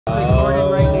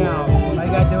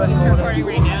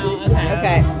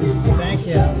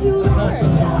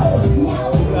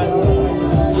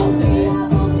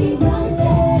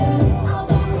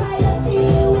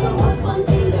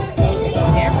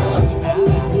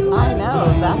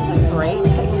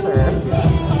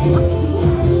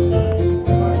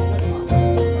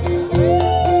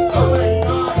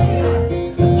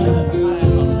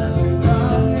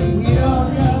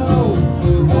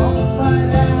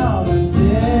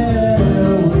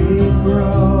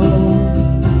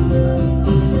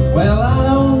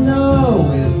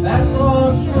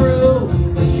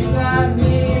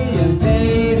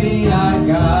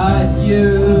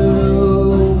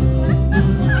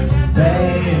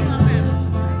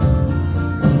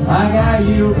got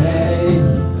you, babe.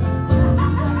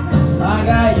 I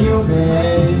got you,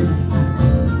 babe.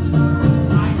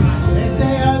 They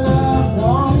say our love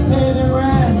won't pay the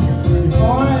rent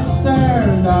before it's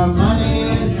earned. Our money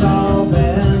is all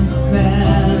been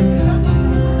spent.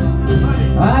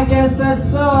 I guess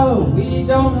that's so. We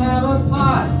don't have a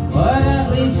pot, but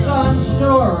at least I'm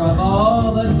sure of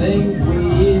all the things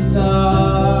we've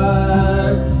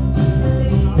done.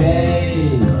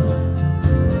 Babe,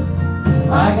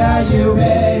 I got you,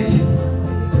 babe.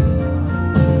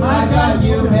 I got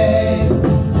you, babe.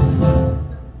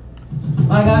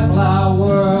 I got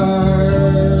flowers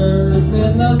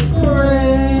in the spring.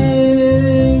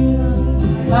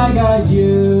 I got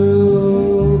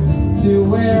you to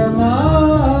wear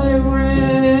my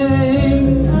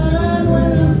ring. And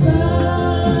when I'm sad,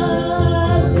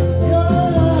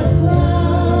 you're not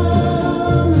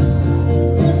around.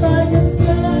 If I can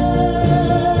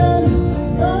stand,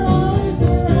 you're always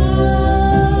around.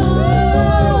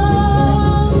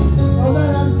 Oh, but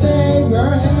I'm saying your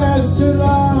hair's too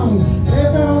long. They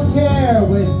don't care.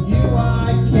 With you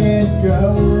I can't go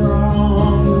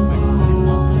wrong.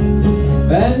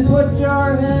 Then put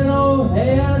your little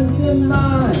hands in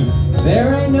mine.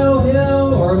 There ain't no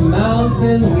hill or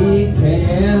mountain we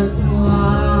can't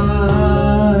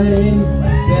climb.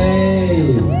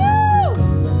 Babe,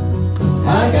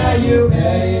 I got you,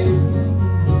 babe.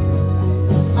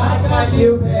 I got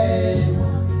you, babe.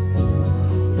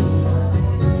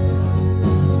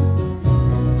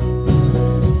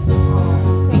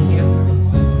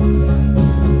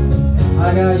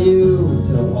 I got you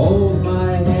to hold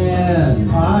my hand.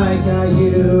 I got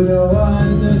you to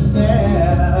understand.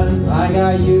 I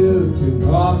got you to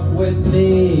walk with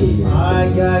me. I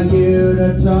got you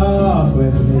to talk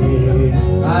with me.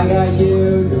 I got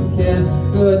you to kiss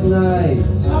goodnight.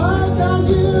 I got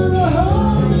you to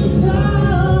hold me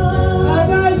tight. I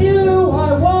got you, I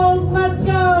won't let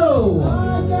go. I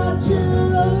got you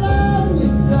to love me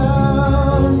so.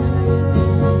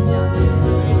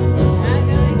 I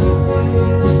got you, babe.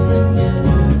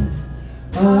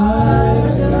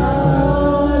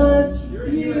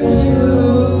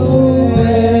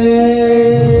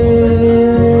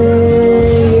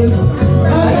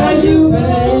 I got you,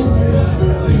 babe.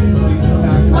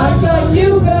 I got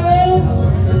you, babe.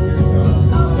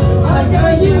 I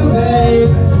got you, babe.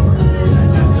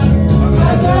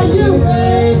 I got you,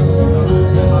 babe.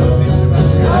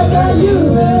 I got you,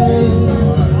 babe.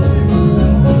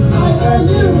 I got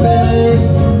you, babe.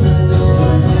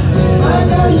 I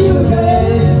got you, babe.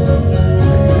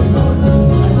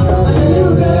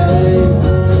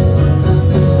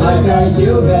 I got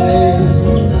you, babe.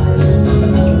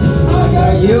 I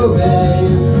got you,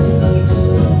 babe.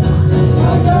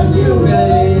 I got you,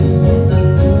 babe.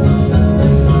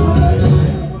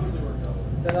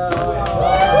 Ta-da!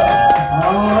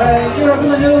 All right, you're from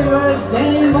the newlyweds,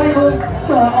 Danny and Michael.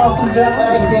 Awesome job.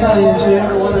 Thank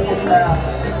you.